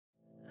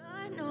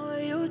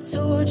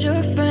told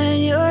your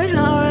friend you're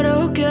not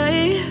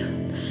okay?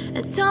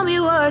 And tell me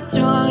what's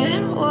wrong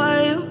and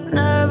why you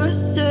never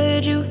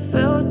said you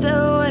felt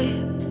that way.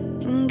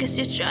 And guess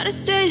you're trying to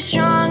stay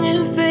strong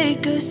and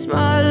fake a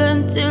smile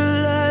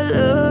until I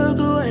look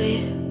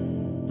away.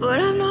 But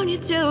I've known you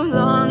too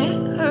long,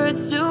 it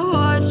hurts to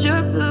watch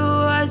your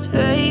blue eyes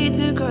fade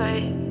to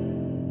gray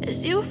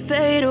as you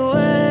fade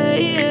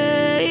away,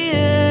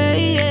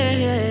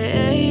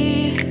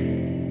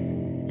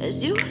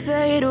 as you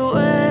fade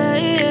away.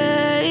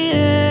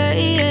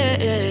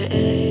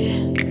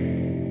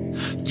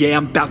 Yeah,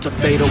 I'm about to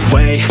fade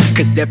away,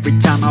 cause every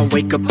time I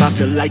wake up I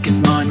feel like it's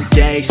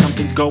Monday.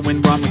 Something's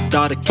going wrong with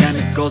all the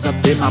chemicals up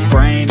in my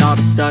brain. All of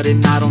a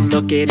sudden I don't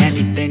look at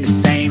anything the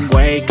same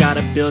way. Got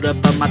a buildup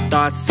of my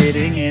thoughts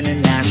sitting in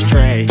an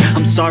ashtray.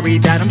 I'm sorry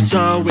that I'm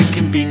so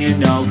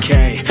inconvenient,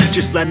 okay?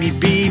 Just let me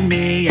be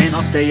me and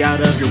I'll stay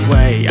out of your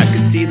way. I can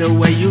see the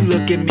way you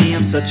look at me,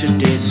 I'm such a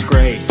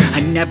disgrace.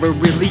 I never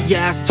really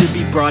asked to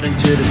be brought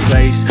into this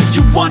place.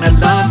 You wanna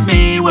love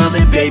me? Well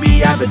then baby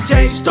have a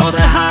taste. All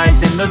the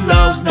highs and the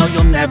lows, no,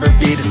 you'll never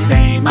be the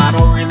same. I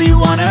don't really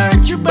wanna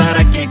hurt you, but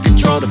I can't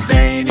control the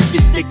pain. If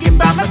you're sticking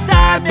by my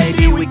side,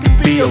 maybe we could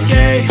be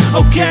okay.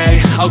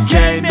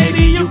 Okay,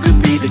 maybe you could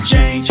be the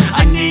change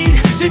I need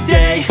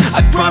today.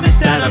 I promise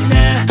that I've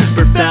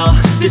never felt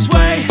this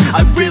way.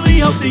 I really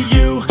hope that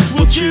you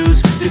will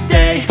choose to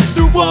stay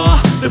through all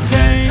the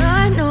pain.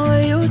 I know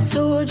you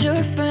told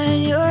your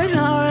friend you're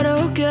not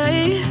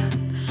okay.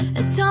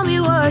 And tell me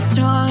what's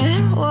wrong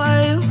and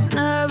why you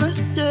never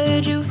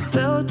said you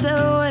felt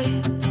that way.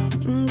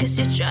 Guess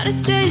you're trying to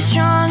stay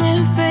strong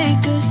and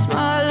fake a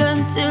smile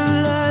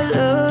until I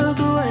look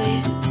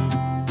away.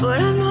 But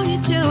I've known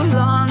you too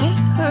long, it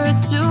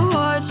hurts to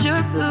watch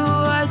your blue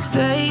eyes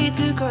fade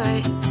to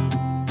gray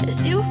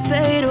as you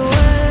fade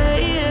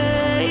away,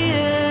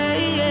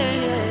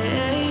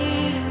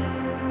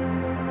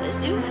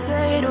 as you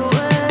fade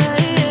away,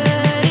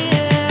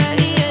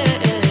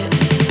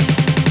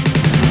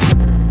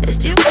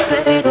 as you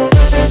fade away.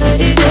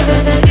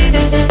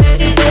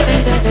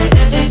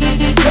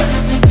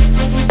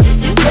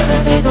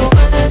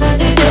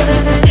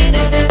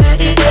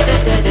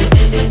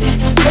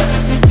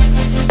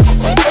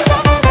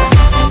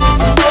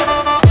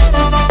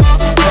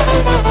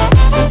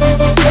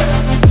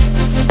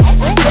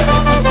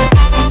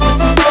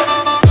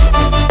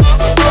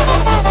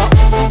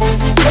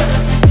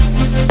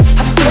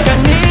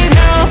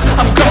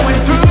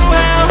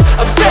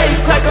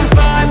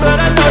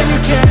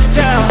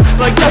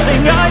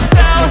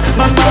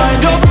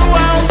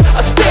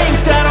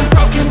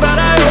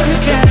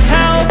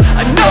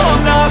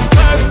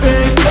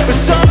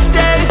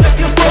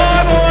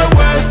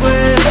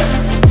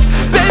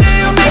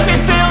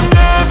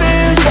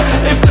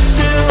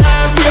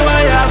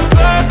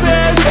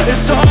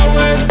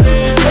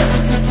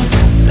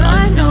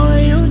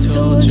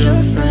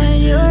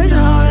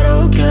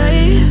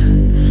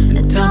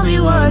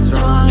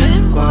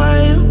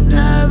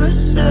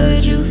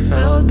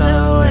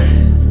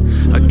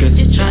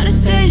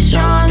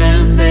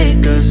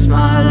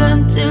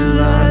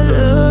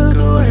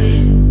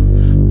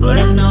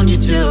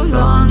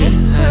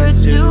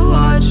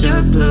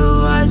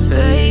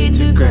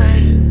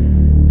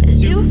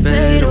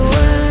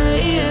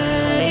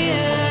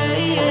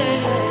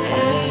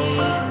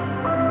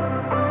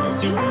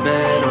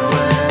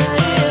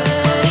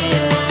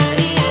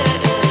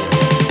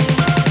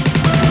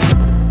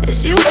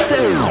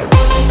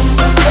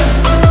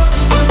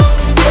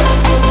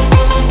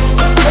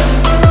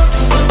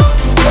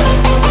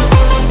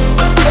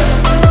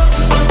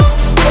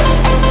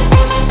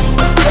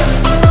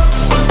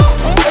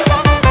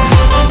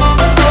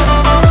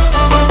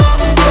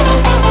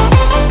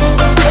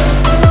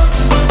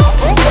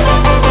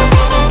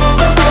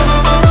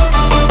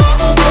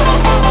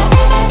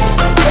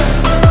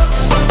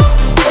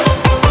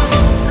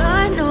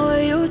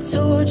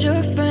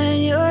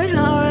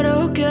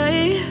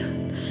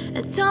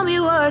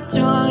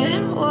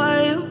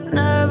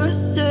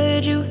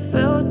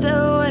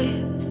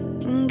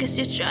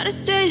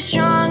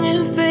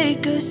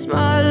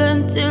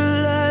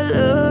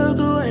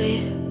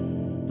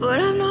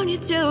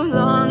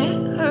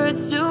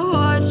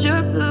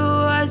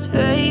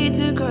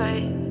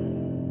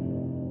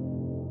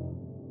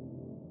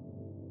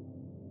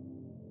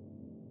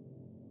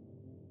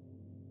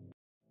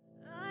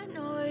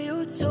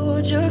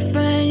 Told your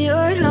friend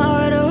you're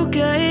not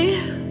okay.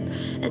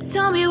 And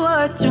tell me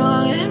what's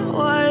wrong and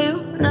why you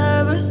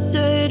never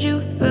said you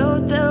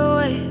felt that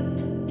way.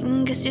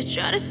 And guess you're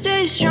trying to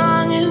stay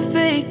strong and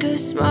fake a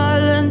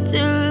smile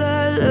until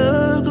I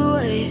look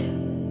away.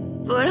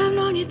 But I've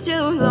known you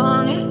too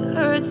long, it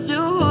hurts to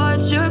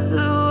watch your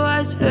blue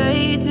eyes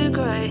fade to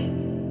gray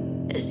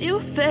as you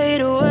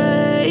fade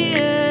away,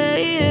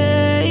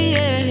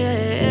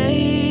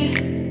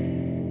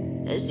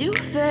 as you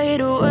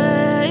fade away.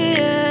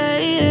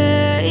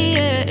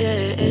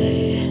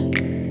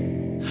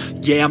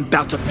 Yeah, I'm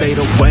about to fade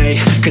away,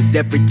 cause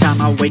every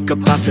time I wake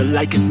up I feel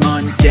like it's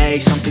Monday.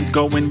 Something's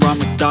going wrong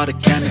with all the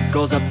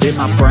chemicals up in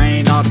my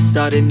brain. All of a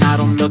sudden I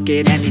don't look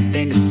at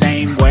anything the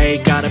same way.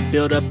 Got a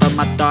buildup of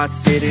my thoughts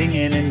sitting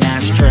in an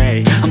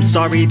ashtray. I'm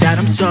sorry that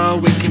I'm so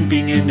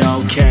inconvenient,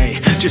 okay.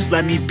 Just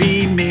let me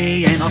be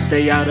me and I'll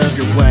stay out of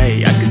your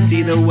way. I can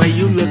see the way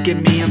you look at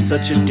me, I'm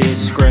such a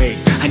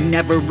disgrace. I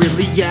never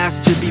really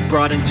asked to be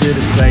brought into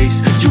this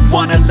place. You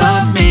wanna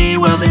love me?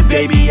 Well then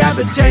baby I have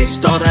a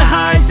taste. All the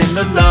highs and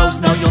the lows,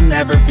 no you'll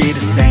never be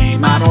the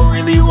same. I don't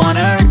really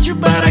wanna hurt you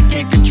but I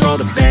can't control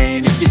the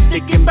pain. If you're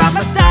sticking by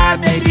my side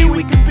maybe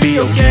we could be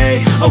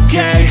okay.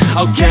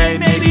 Okay,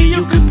 maybe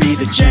you could be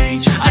the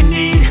change I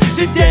need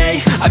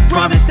today. I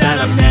promise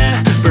that I've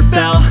never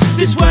felt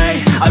this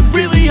way. I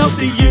really hope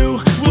that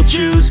you will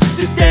choose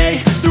to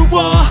stay through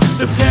all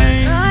the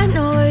pain. I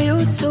know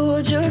you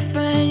told your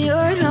friend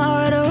you're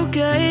not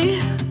okay,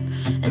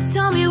 and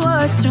tell me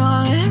what's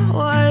wrong and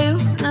why you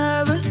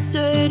never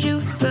said you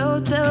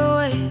felt that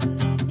way.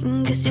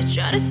 And guess you're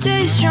trying to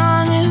stay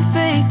strong and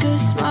fake a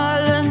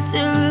smile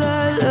until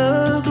I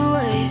look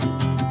away.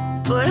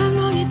 But I've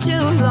known you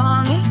too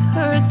long, it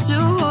hurts to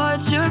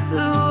watch your blue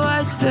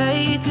eyes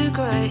fade to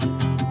gray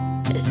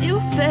as you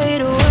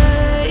fade away.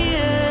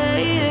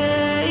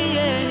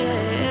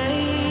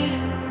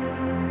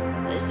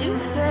 As you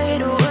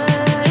fade away.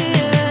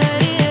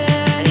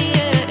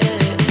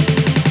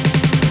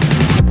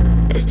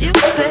 As you fade away. As you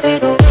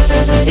fade away.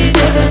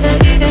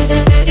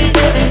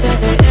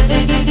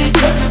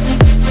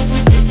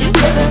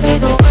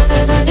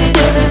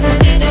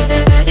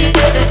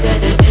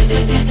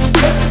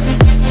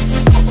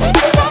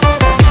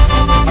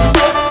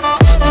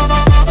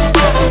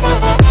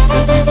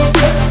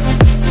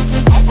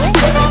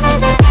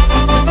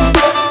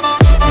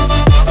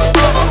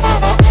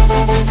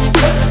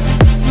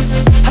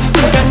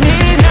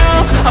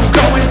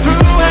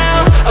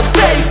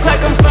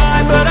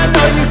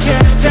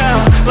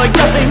 Like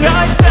nothing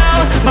I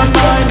felt, my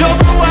mind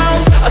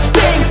overwhelms. I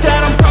think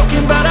that I'm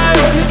broken, but I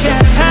hope you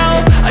can't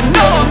help. I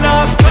know I'm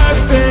not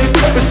perfect,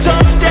 but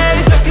some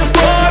days I feel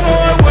far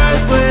more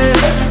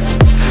worthless.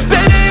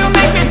 Baby, you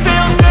make me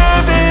feel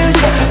nervous.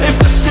 If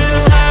I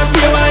still have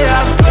you, I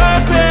have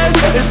purpose.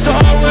 It's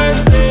all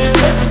worth it.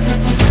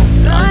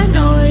 I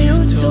know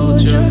you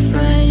told your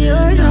friend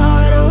you're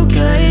not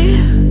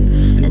okay,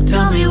 and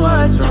tell me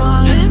what's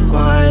wrong and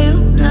why you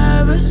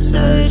never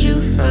said you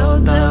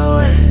felt that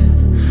way.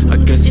 I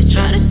guess you're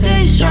trying to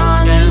stay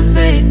strong and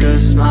fake a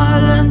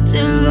smile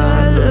until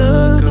I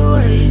look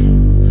away.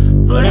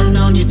 But I've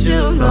known you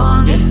too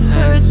long, it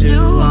hurts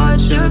to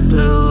watch your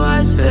blue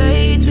eyes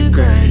fade to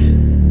gray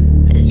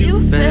as you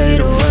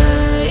fade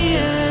away.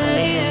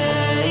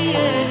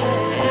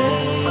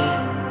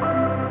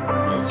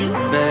 As you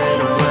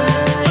fade away.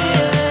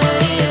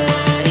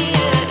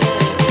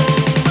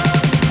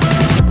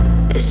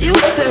 As you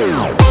fade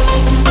away.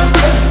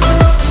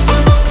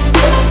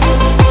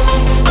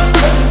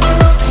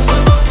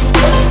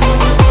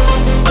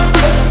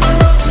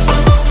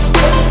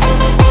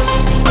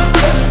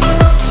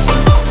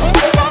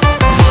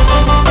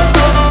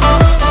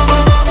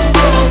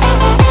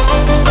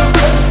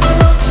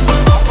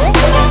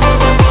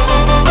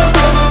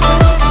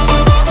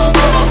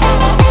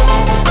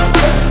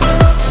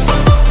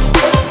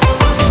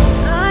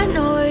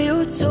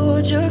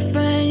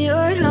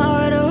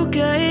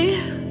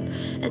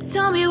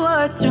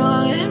 What's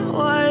wrong and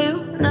why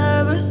you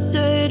never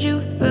said you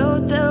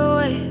felt that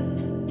way.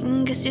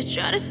 And guess you're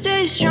trying to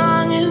stay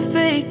strong and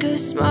fake a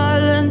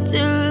smile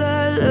until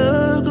I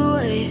look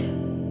away.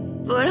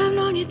 But I've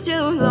known you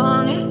too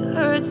long, it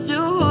hurts to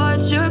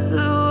watch your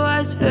blue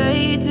eyes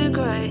fade to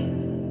gray.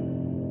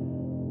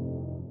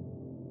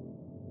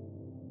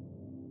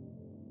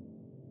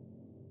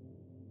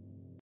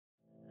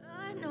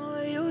 I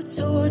know you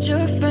told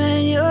your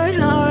friend you're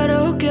not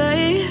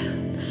okay,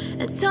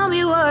 and tell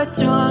me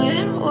what's wrong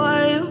and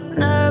why you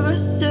never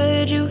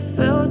said you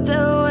felt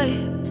that way.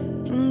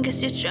 And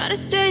guess you're trying to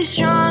stay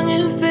strong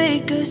and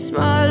fake a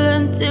smile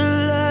until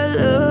I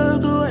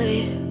look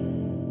away.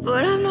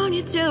 But I've known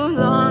you too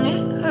long,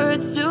 it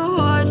hurts to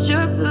watch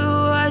your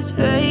blue eyes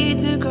fade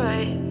to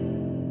gray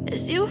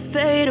as you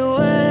fade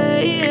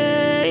away.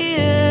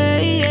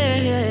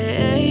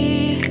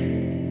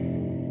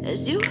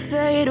 As you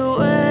fade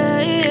away.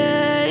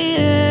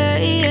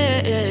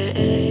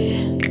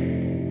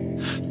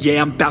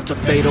 Yeah, I'm about to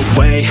fade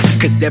away,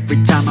 cause every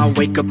time I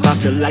wake up I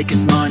feel like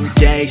it's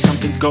Monday.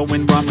 Something's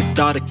going wrong with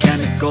all the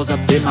chemicals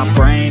up in my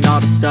brain. All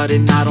of a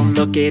sudden I don't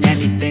look at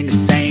anything the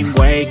same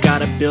way.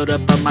 Got a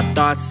buildup of my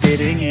thoughts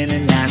sitting in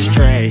an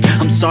ashtray.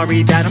 I'm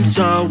sorry that I'm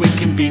so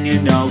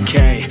inconvenient,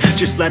 okay.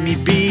 Just let me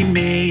be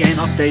me and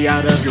I'll stay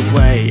out of your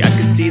way. I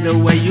can see the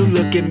way you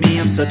look at me,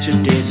 I'm such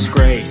a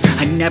disgrace.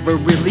 I never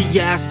really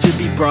asked to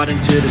be brought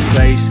into this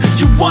place.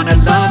 You wanna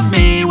love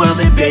me? Well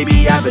then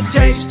baby I have a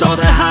taste. All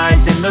the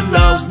highs and the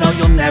lows, close, no,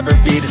 you'll never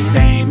be the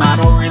same. I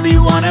don't really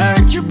wanna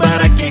hurt you,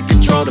 but I can't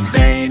control the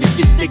pain. If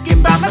you're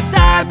sticking by my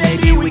side,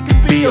 maybe we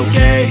could be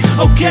okay.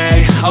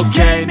 Okay,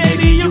 okay,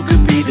 maybe you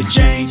could be the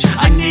change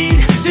I need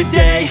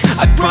today.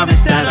 I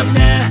promise that I've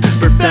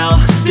never felt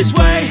this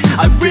way.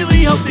 I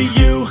really hope that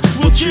you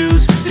will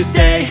choose to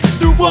stay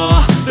through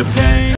all the pain.